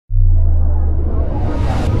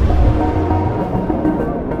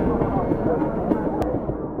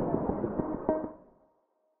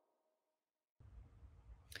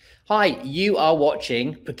Hi, you are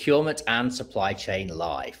watching Procurement and Supply Chain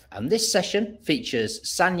Live, and this session features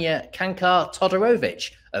Sanja Cancar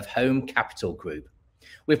Todorovic of Home Capital Group.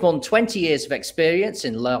 With more than 20 years of experience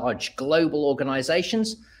in large global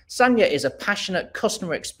organizations, Sanja is a passionate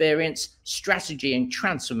customer experience, strategy and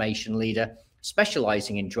transformation leader,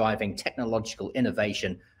 specializing in driving technological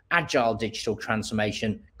innovation, agile digital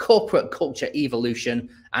transformation, corporate culture evolution,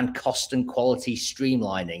 and cost and quality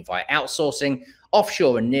streamlining via outsourcing,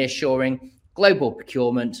 offshore and nearshoring, global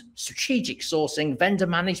procurement, strategic sourcing, vendor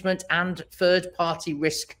management, and third-party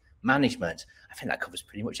risk management. I think that covers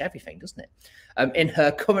pretty much everything, doesn't it? In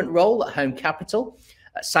her current role at Home Capital,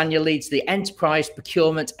 Sanja leads the enterprise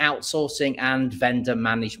procurement, outsourcing, and vendor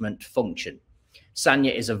management function.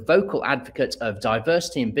 Sanja is a vocal advocate of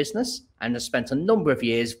diversity in business and has spent a number of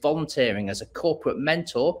years volunteering as a corporate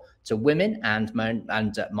mentor to women and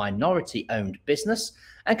minority-owned business,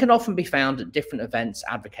 and can often be found at different events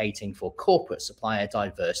advocating for corporate supplier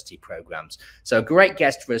diversity programs. So a great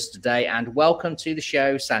guest for us today, and welcome to the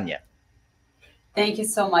show, Sanja. Thank you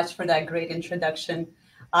so much for that great introduction.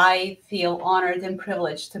 I feel honored and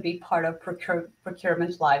privileged to be part of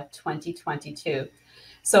Procurement Live 2022.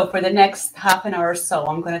 So for the next half an hour or so,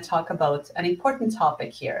 I'm going to talk about an important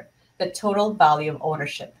topic here, the total value of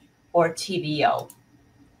ownership, or TVO.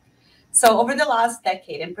 So over the last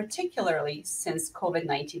decade, and particularly since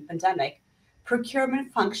COVID-19 pandemic,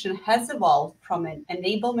 procurement function has evolved from an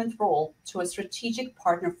enablement role to a strategic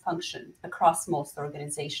partner function across most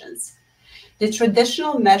organizations. The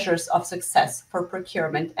traditional measures of success for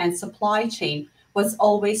procurement and supply chain was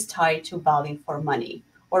always tied to value for money,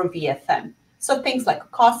 or VFM. So things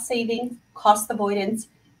like cost savings, cost avoidance,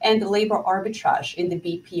 and labor arbitrage in the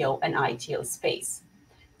BPO and ITO space.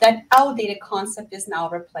 That outdated concept is now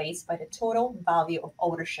replaced by the total value of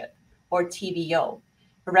ownership, or TVO,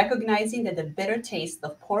 recognizing that the bitter taste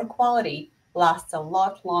of poor quality lasts a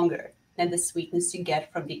lot longer than the sweetness you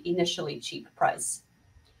get from the initially cheap price.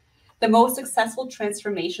 The most successful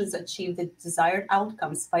transformations achieve the desired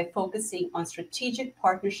outcomes by focusing on strategic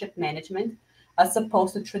partnership management as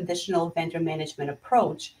opposed to traditional vendor management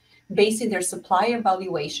approach, basing their supplier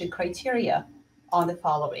evaluation criteria on the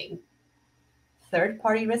following: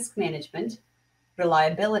 third-party risk management,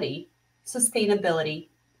 reliability, sustainability,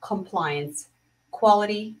 compliance,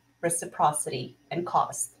 quality, reciprocity, and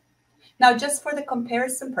cost. Now, just for the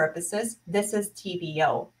comparison purposes, this is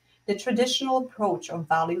TVO. The traditional approach of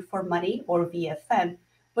value for money, or VFM,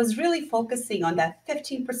 was really focusing on that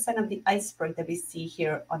 15% of the iceberg that we see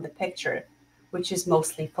here on the picture, which is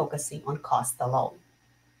mostly focusing on cost alone.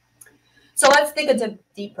 So let's dig a bit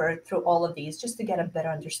deeper through all of these just to get a better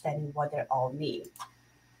understanding of what they all mean.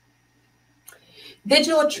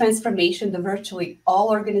 Digital transformation that virtually all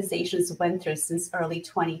organizations went through since early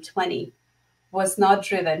 2020 was not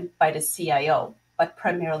driven by the CIO, but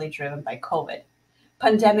primarily driven by COVID.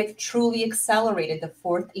 Pandemic truly accelerated the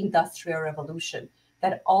fourth industrial revolution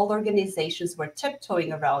that all organizations were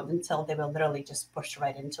tiptoeing around until they were literally just pushed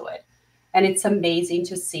right into it. And it's amazing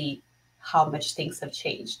to see how much things have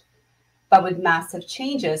changed. But with massive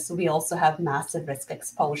changes, we also have massive risk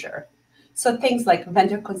exposure. So things like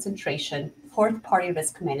vendor concentration, fourth-party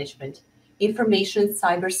risk management, information and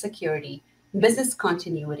cybersecurity, business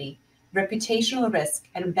continuity, reputational risk,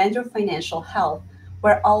 and vendor financial health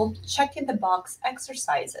were all check-in-the-box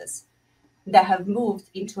exercises that have moved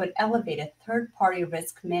into an elevated third-party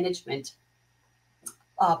risk management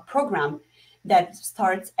program that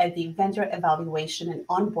starts at the vendor evaluation and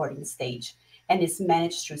onboarding stage and is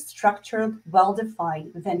managed through structured,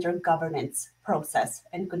 well-defined vendor governance process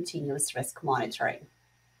and continuous risk monitoring.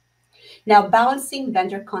 Now, balancing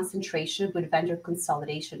vendor concentration with vendor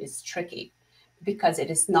consolidation is tricky because it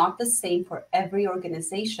is not the same for every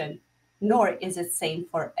organization, nor is it same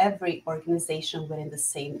for every organization within the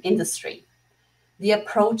same industry. The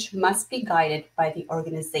approach must be guided by the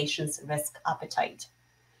organization's risk appetite.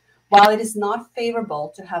 While it is not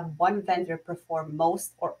favorable to have one vendor perform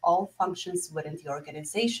most or all functions within the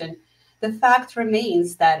organization, the fact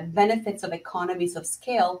remains that benefits of economies of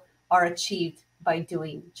scale are achieved by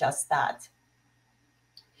doing just that.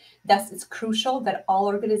 Thus, it's crucial that all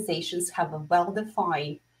organizations have a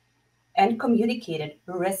well-defined and communicated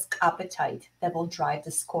risk appetite that will drive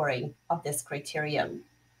the scoring of this criterion.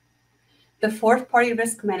 The fourth-party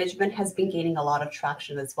risk management has been gaining a lot of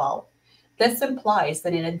traction as well. This implies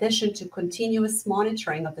that in addition to continuous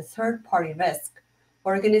monitoring of the third-party risk,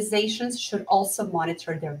 organizations should also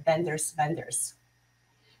monitor their vendors.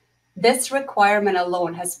 This requirement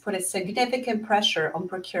alone has put a significant pressure on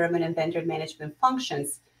procurement and vendor management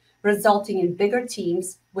functions, resulting in bigger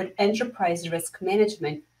teams with enterprise risk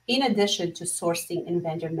management in addition to sourcing and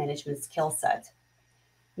vendor management skill set.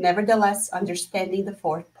 Nevertheless, understanding the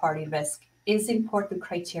fourth-party risk is an important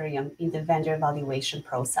criterion in the vendor evaluation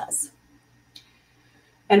process.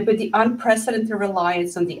 And with the unprecedented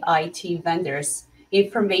reliance on the IT vendors,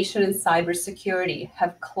 information and cybersecurity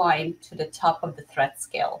have climbed to the top of the threat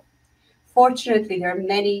scale. Fortunately, there are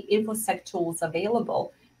many InfoSec tools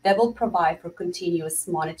available that will provide for continuous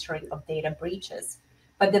monitoring of data breaches,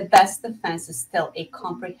 but the best defense is still a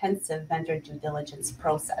comprehensive vendor due diligence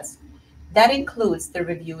process. That includes the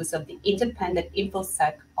reviews of the independent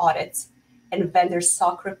InfoSec audits and vendor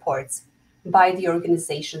SOC reports by the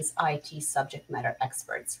organization's IT subject matter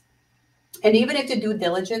experts. And even if the due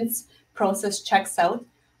diligence process checks out,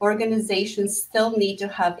 organizations still need to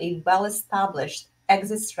have a well-established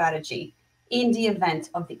exit strategy in the event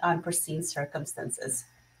of the unforeseen circumstances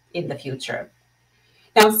in the future.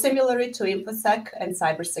 Now, similarly to InfoSec and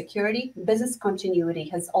cybersecurity, business continuity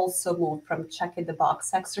has also moved from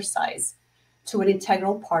check-in-the-box exercise to an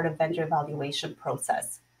integral part of vendor evaluation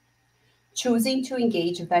process. Choosing to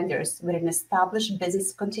engage vendors with an established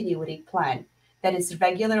business continuity plan that is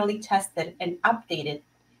regularly tested and updated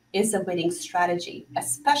is a winning strategy,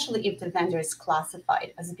 especially if the vendor is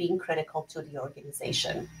classified as being critical to the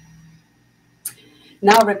organization.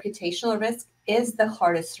 Now, reputational risk is the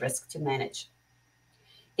hardest risk to manage.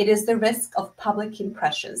 It is the risk of public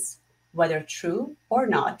impressions, whether true or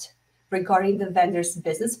not, regarding the vendor's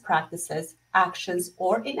business practices, actions,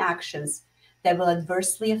 or inactions that will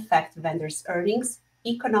adversely affect vendors' earnings,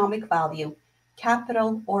 economic value,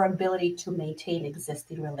 capital, or ability to maintain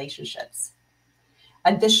existing relationships.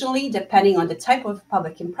 Additionally, depending on the type of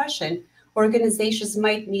public impression, organizations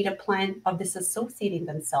might need a plan of disassociating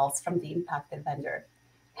themselves from the impacted vendor,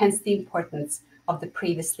 hence the importance of the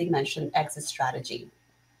previously mentioned exit strategy.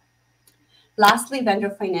 Lastly, vendor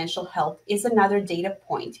financial health is another data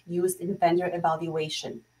point used in vendor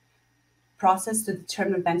evaluation process to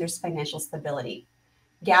determine vendors' financial stability.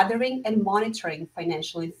 Gathering and monitoring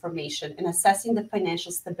financial information and assessing the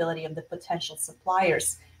financial stability of the potential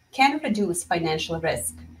suppliers can reduce financial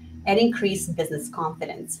risk and increase business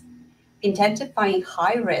confidence. Identifying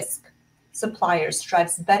high-risk suppliers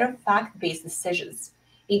drives better fact-based decisions,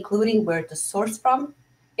 including where to source from,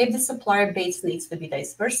 if the supplier base needs to be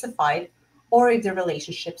diversified, or if the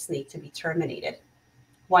relationships need to be terminated.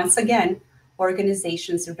 Once again,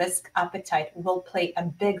 organizations' risk appetite will play a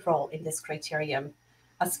big role in this criterion,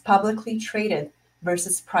 as publicly traded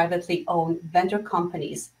versus privately owned vendor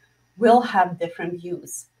companies will have different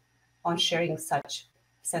views on sharing such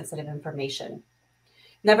sensitive information.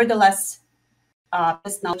 Nevertheless,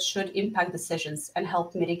 this knowledge should impact decisions and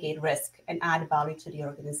help mitigate risk and add value to the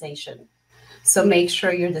organization. So make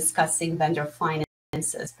sure you're discussing vendor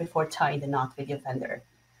finances before tying the knot with your vendor.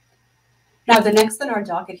 Now, the next on our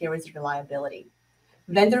docket here is reliability.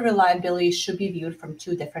 Vendor reliability should be viewed from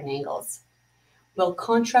two different angles. Will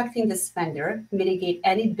contracting this vendor mitigate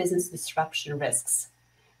any business disruption risks?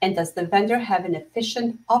 And does the vendor have an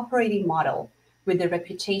efficient operating model with the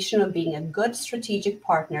reputation of being a good strategic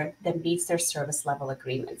partner that meets their service level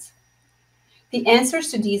agreements? The answers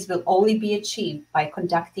to these will only be achieved by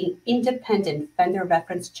conducting independent vendor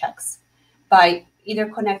reference checks, by either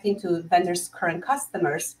connecting to vendors' current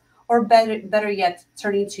customers, or better yet,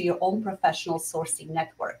 turning to your own professional sourcing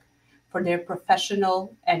network for their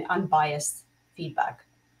professional and unbiased feedback.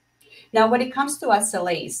 Now, when it comes to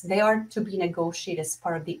SLAs, they are to be negotiated as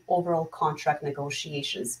part of the overall contract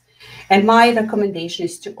negotiations. And my recommendation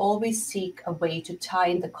is to always seek a way to tie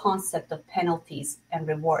in the concept of penalties and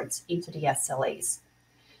rewards into the SLAs.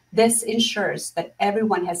 This ensures that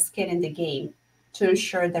everyone has skin in the game to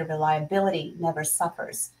ensure that reliability never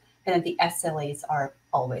suffers and that the SLAs are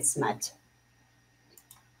always met.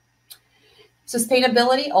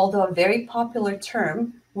 Sustainability, although a very popular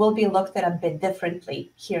term, will be looked at a bit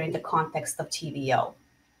differently here in the context of TVO.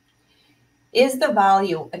 Is the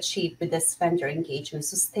value achieved with this vendor engagement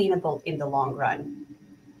sustainable in the long run?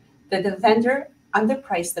 Did the vendor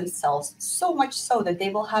underprice themselves so much so that they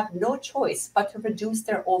will have no choice but to reduce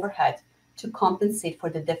their overhead to compensate for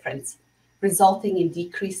the difference, resulting in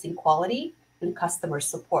decreasing quality and customer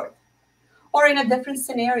support? Or in a different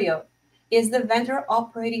scenario, is the vendor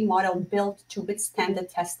operating model built to withstand the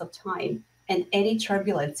test of time and any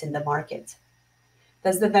turbulence in the market?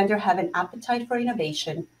 Does the vendor have an appetite for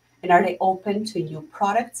innovation, and are they open to new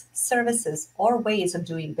products, services, or ways of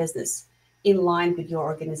doing business in line with your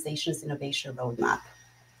organization's innovation roadmap?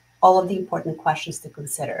 All of the important questions to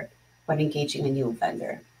consider when engaging a new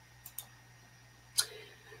vendor.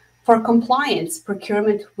 For compliance,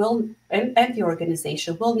 procurement will and the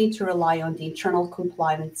organization will need to rely on the internal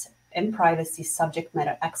compliance and privacy subject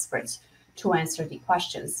matter experts to answer the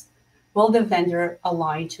questions. Will the vendor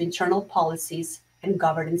align to internal policies and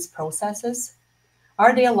governance processes?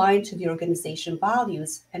 Are they aligned to the organization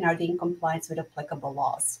values, and are they in compliance with applicable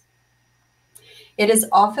laws? It is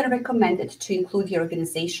often recommended to include the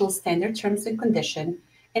organizational standard terms and conditions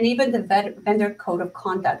and even the vendor code of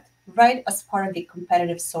conduct right as part of the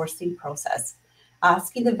competitive sourcing process,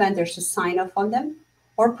 asking the vendors to sign off on them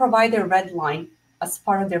or provide a red line as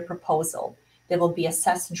part of their proposal that will be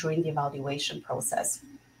assessed during the evaluation process.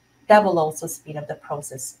 That will also speed up the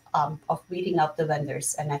process of weeding out the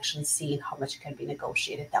vendors and actually seeing how much can be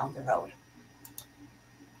negotiated down the road.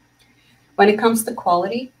 When it comes to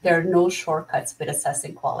quality, there are no shortcuts with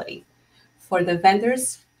assessing quality. For the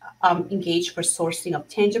vendors engaged for sourcing of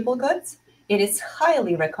tangible goods, it is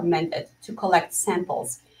highly recommended to collect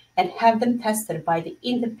samples and have them tested by the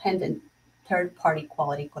independent third-party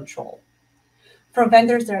quality control. For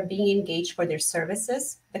vendors that are being engaged for their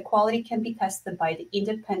services, the quality can be tested by the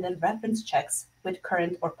independent reference checks with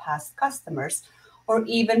current or past customers, or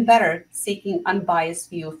even better, seeking unbiased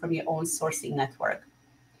view from your own sourcing network.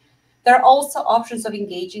 There are also options of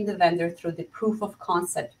engaging the vendor through the proof of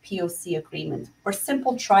concept POC agreement or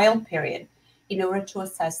simple trial period in order to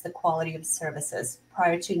assess the quality of services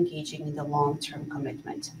prior to engaging in the long-term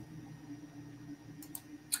commitment.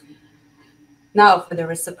 Now, for the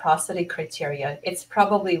reciprocity criteria, it's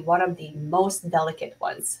probably one of the most delicate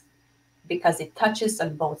ones because it touches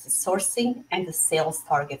on both the sourcing and the sales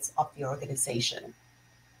targets of the organization.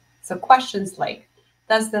 So questions like,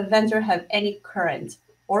 does the vendor have any current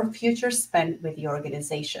or future spend with the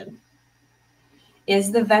organization?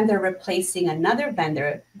 Is the vendor replacing another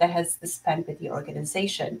vendor that has the spend with the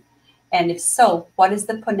organization? And if so, what is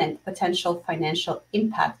the potential financial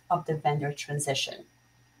impact of the vendor transition?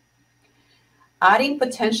 Adding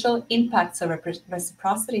potential impacts of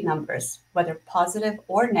reciprocity numbers, whether positive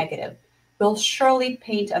or negative, will surely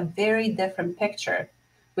paint a very different picture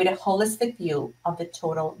with a holistic view of the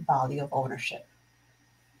total value of ownership.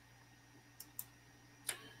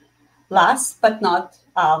 Last but not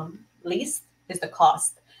least is the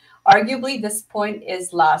cost. Arguably, this point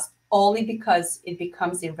is last only because it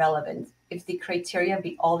becomes irrelevant if the criteria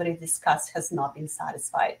we already discussed has not been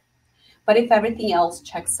satisfied. But if everything else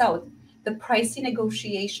checks out, the pricing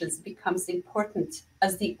negotiations becomes important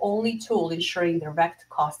as the only tool ensuring direct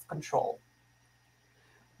cost control.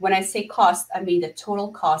 When I say cost, I mean the total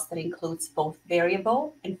cost that includes both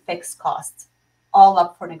variable and fixed costs, all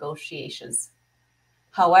up for negotiations.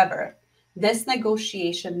 However, this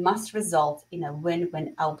negotiation must result in a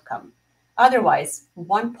win-win outcome. Otherwise,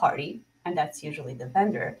 one party, and that's usually the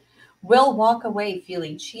vendor, will walk away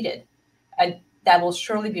feeling cheated, and that will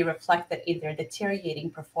surely be reflected in their deteriorating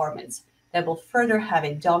performance that will further have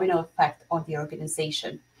a domino effect on the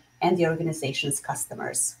organization and the organization's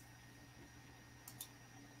customers.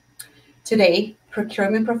 Today,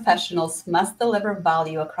 procurement professionals must deliver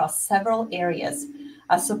value across several areas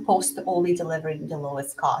as opposed to only delivering the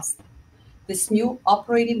lowest cost. This new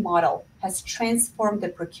operating model has transformed the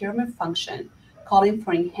procurement function, calling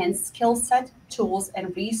for enhanced skill set, tools,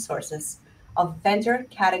 and resources of vendor,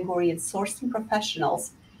 category, and sourcing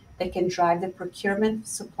professionals that can drive the procurement,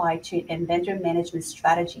 supply chain, and vendor management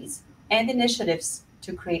strategies and initiatives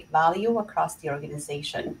to create value across the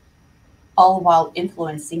organization, all while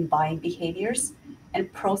influencing buying behaviors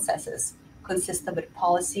and processes consistent with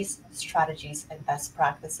policies, strategies, and best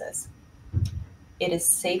practices. It is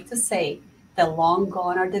safe to say that long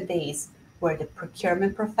gone are the days where the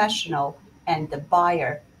procurement professional and the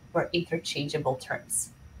buyer were interchangeable terms.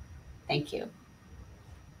 Thank you.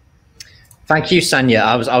 Thank you, Sanja.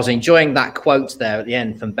 I was enjoying that quote there at the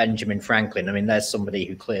end from Benjamin Franklin. I mean, there's somebody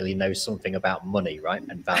who clearly knows something about money, right,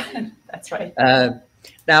 and value. That's right.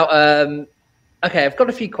 Okay, I've got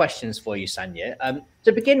a few questions for you, Sanja.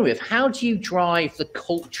 To begin with, how do you drive the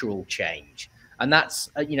cultural change? And that's,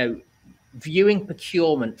 viewing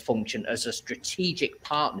procurement function as a strategic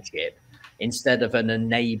partnership instead of an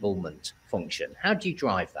enablement function. How do you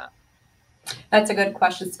drive that? That's a good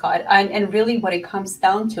question, Scott. And really what it comes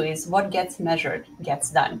down to is what gets measured gets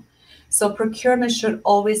done. So procurement should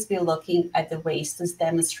always be looking at the ways to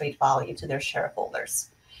demonstrate value to their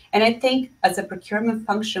shareholders. And I think as a procurement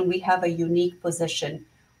function, we have a unique position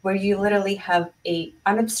where you literally have an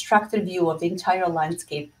unobstructed view of the entire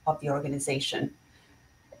landscape of the organization,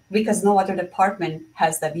 because no other department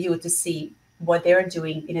has that view to see what they're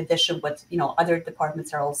doing in addition to what other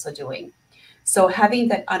departments are also doing. So having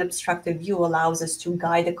that unobstructed view allows us to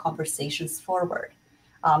guide the conversations forward,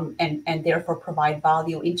 and therefore provide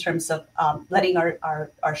value in terms of letting our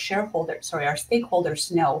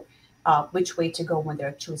stakeholders know which way to go when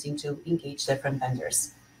they're choosing to engage different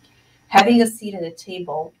vendors. Having a seat at the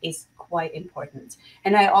table is quite important.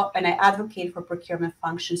 And I advocate for procurement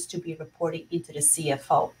functions to be reporting into the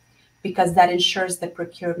CFO, because that ensures that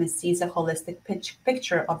procurement sees a holistic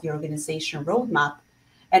picture of the organization roadmap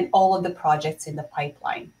and all of the projects in the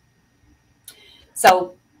pipeline.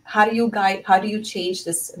 So how do you change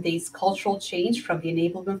these cultural change from the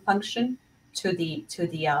enablement function to the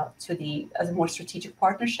more strategic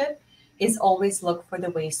partnership? Is always look for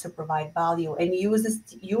the ways to provide value and use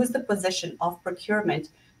the position of procurement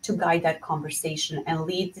to guide that conversation and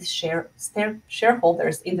lead the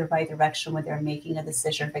shareholders in the right direction when they're making a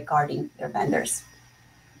decision regarding their vendors.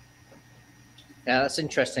 Yeah, that's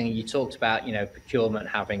interesting. You talked about, procurement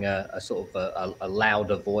having a sort of a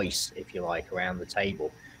louder voice, if you like, around the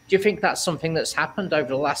table. Do you think that's something that's happened over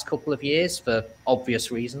the last couple of years for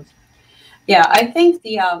obvious reasons? Yeah, I think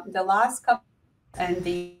the last couple and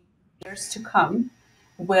the years to come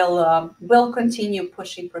will continue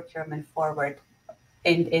pushing procurement forward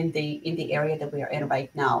in the area that we are in right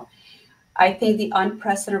now. I think the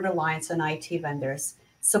unprecedented reliance on IT vendors,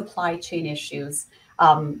 supply chain issues,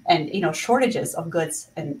 and shortages of goods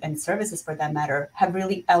and services for that matter have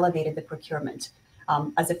really elevated the procurement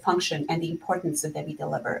as a function and the importance that we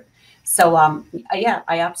deliver. So yeah,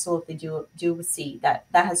 I absolutely do see that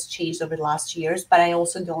has changed over the last years, but I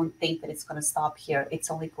also don't think that it's going to stop here. It's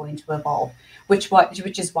only going to evolve, which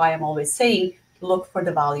is why I'm always saying look for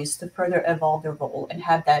the values to further evolve their role and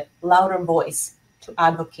have that louder voice to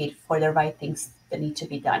advocate for the right things that need to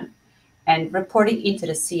be done. And reporting into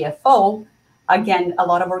the CFO, again, a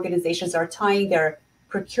lot of organizations are tying their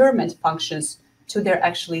procurement functions to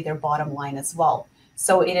their bottom line as well.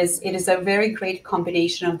 So it is a very great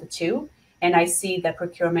combination of the two. And I see that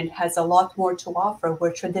procurement has a lot more to offer,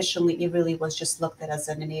 where traditionally it really was just looked at as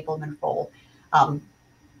an enablement role.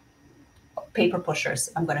 Paper pushers,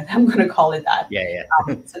 I'm gonna call it that. Yeah.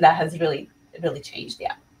 So that has really changed.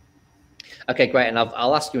 Yeah. Okay, great. And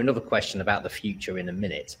I'll ask you another question about the future in a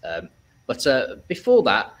minute. But before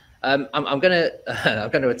that, I'm going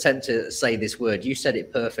to attempt to say this word. You said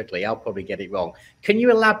it perfectly. I'll probably get it wrong. Can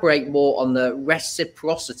you elaborate more on the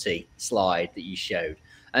reciprocity slide that you showed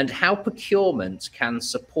and how procurement can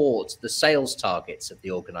support the sales targets of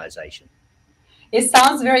the organization? It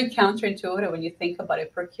sounds very counterintuitive when you think about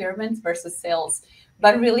it, procurement versus sales,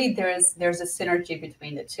 but really there's a synergy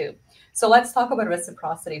between the two. So let's talk about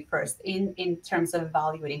reciprocity first in terms of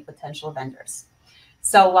evaluating potential vendors.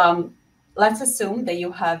 So let's assume that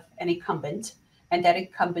you have an incumbent, and that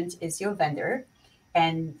incumbent is your vendor,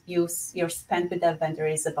 and your spend with that vendor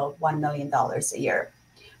is about $1 million a year.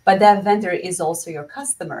 But that vendor is also your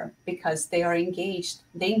customer because they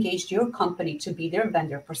engaged your company to be their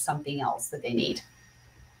vendor for something else that they need.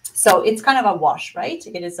 So it's kind of a wash, right?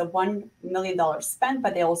 It is a $1 million spend,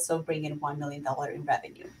 but they also bring in $1 million in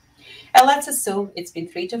revenue. And let's assume it's been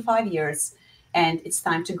 3 to 5 years and it's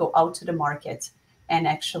time to go out to the market and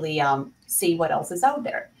actually see what else is out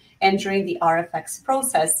there. And during the RFX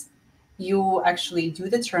process, you actually do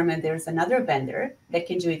determine there's another vendor that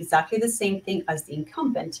can do exactly the same thing as the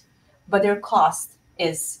incumbent, but their cost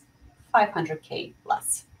is $500K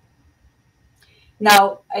less.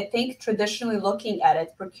 Now, I think traditionally looking at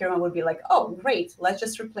it, procurement would be like, oh, great, let's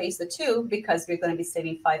just replace the two because we're going to be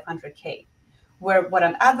saving $500K. Where what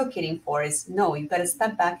I'm advocating for is, no, you've got to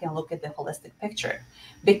step back and look at the holistic picture,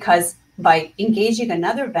 because by engaging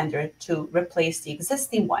another vendor to replace the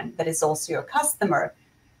existing one that is also your customer,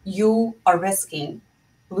 you are risking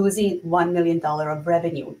losing $1 million of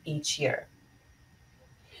revenue each year.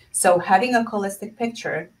 So having a holistic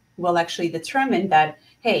picture will actually determine that,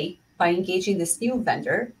 hey, by engaging this new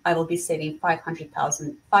vendor, I will be saving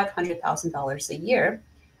 $500,000 a year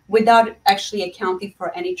without actually accounting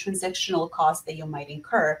for any transactional costs that you might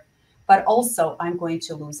incur. But also, I'm going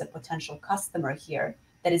to lose a potential customer here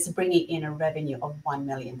that is bringing in a revenue of $1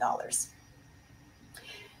 million.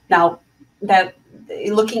 Now, that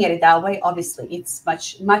looking at it that way, obviously, it's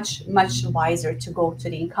much wiser to go to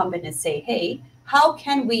the incumbent and say, hey, how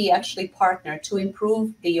can we actually partner to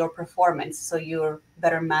improve your performance so you're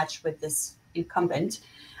better matched with this incumbent,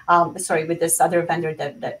 with this other vendor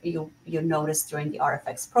that you noticed during the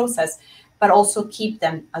RFX process, but also keep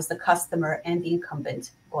them as the customer and the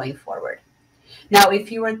incumbent going forward. Now,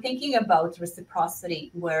 if you are thinking about reciprocity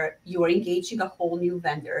where you are engaging a whole new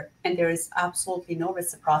vendor and there is absolutely no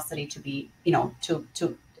reciprocity to be,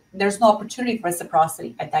 there's no opportunity for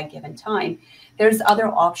reciprocity at that given time, there's other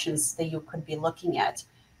options that you could be looking at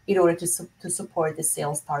in order to support the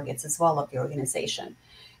sales targets as well of the organization.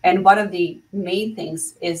 And one of the main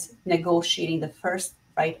things is negotiating the first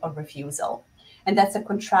right of refusal. And that's a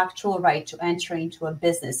contractual right to enter into a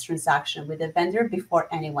business transaction with a vendor before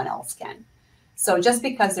anyone else can. So just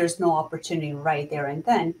because there's no opportunity right there and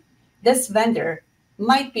then, this vendor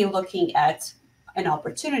might be looking at an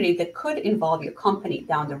opportunity that could involve your company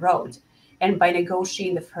down the road. And by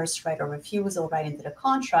negotiating the first right of refusal right into the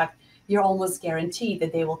contract, you're almost guaranteed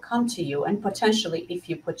that they will come to you. And potentially, if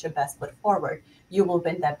you put your best foot forward, you will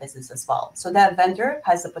win that business as well. So that vendor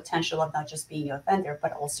has the potential of not just being your vendor,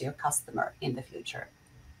 but also your customer in the future.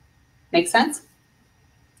 Make sense?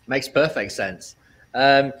 Makes perfect sense.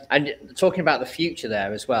 And talking about the future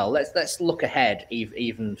there as well, let's look ahead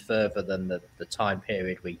even further than the time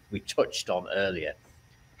period we touched on earlier.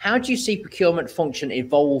 How do you see procurement function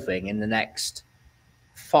evolving in the next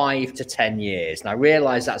 5 to 10 years? And I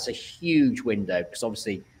realize that's a huge window because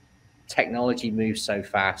obviously technology moves so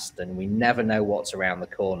fast and we never know what's around the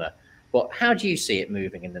corner. But how do you see it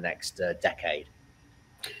moving in the next decade?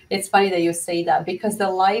 It's funny that you say that because the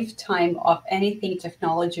lifetime of anything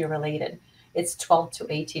technology related, it's 12 to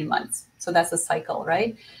 18 months. So that's a cycle,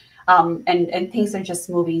 right? And things are just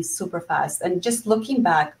moving super fast. And just looking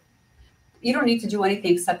back, you don't need to do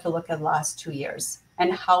anything except to look at the last 2 years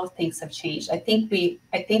and how things have changed. I think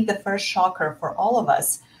the first shocker for all of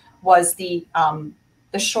us was the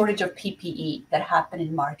shortage of PPE that happened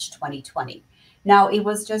in March 2020. Now it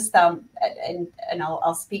was just, and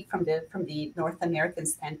I'll speak from the North American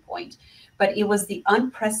standpoint, but it was the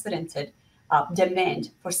unprecedented demand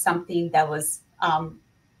for something that was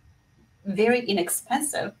very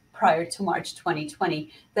inexpensive prior to March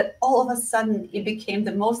 2020, that all of a sudden it became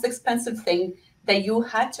the most expensive thing that you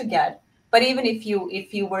had to get. But even if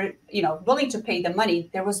you were willing to pay the money,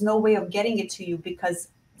 there was no way of getting it to you because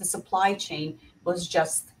the supply chain was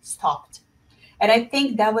just stopped. And I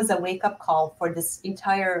think that was a wake-up call for this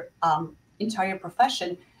entire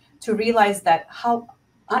profession to realize that how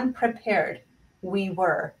unprepared we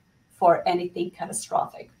were for anything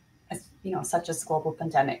catastrophic, as such as global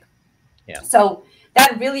pandemic. Yeah. So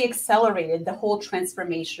that really accelerated the whole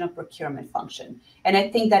transformation of procurement function. And I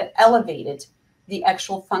think that elevated the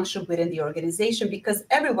actual function within the organization because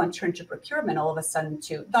everyone turned to procurement all of a sudden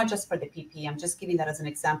to, not just for the PPE, I'm just giving that as an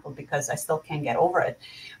example because I still can't get over it.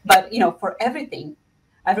 But, for everything,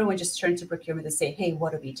 everyone just turned to procurement to say, hey,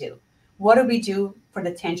 what do we do? What do we do for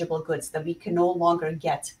the tangible goods that we can no longer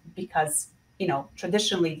get? Because,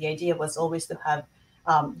 traditionally the idea was always to have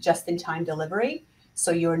just-in-time delivery.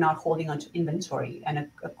 So you're not holding onto inventory and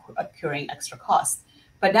accruing extra costs.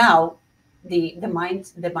 But now there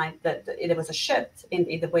was a shift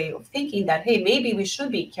in the way of thinking that, hey, maybe we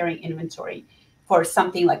should be carrying inventory for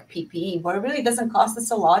something like PPE, where it really doesn't cost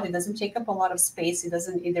us a lot. It doesn't take up a lot of space.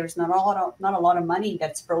 There's not a lot of money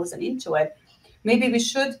that's frozen into it. Maybe we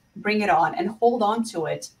should bring it on and hold on to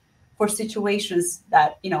it for situations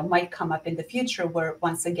that, might come up in the future where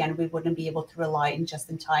once again, we wouldn't be able to rely on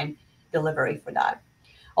just-in-time delivery for that.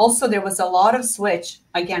 Also, there was a lot of switch,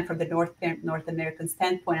 again, from the North American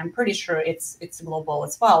standpoint, I'm pretty sure it's global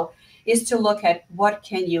as well, is to look at what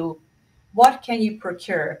can you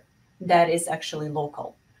procure that is actually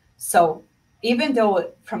local. So even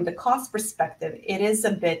though from the cost perspective, it is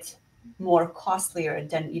a bit more costlier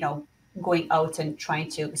than, going out and trying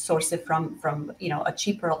to source it from a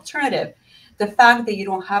cheaper alternative, the fact that you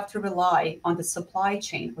don't have to rely on the supply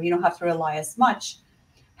chain or you don't have to rely as much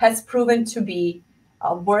has proven to be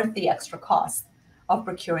worth the extra cost of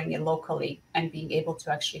procuring it locally and being able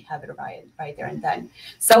to actually have it right there and then.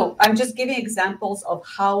 So I'm just giving examples of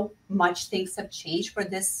how much things have changed for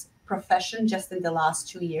this profession just in the last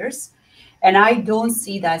 2 years. And I don't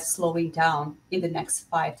see that slowing down in the next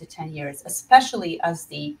 5 to 10 years, especially as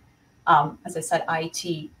as I said,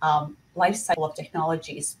 IT life cycle of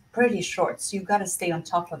technology is pretty short. So you've got to stay on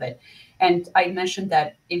top of it. And I mentioned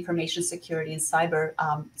that information security and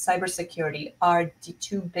cybersecurity are the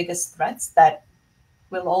two biggest threats that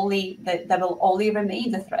will only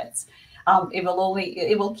remain the threats. It will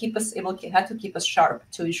have to keep us sharp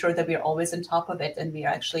to ensure that we are always on top of it, and we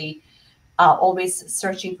are actually always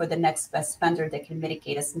searching for the next best vendor that can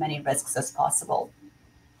mitigate as many risks as possible.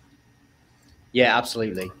 Yeah,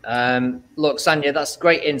 absolutely. Look, Sanja, that's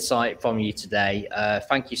great insight from you today.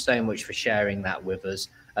 Thank you so much for sharing that with us.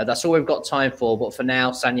 That's all we've got time for. But for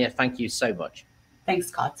now, Sanja, thank you so much. Thanks,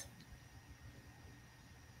 Scott.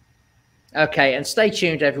 Okay, and stay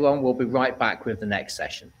tuned, everyone. We'll be right back with the next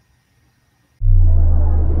session.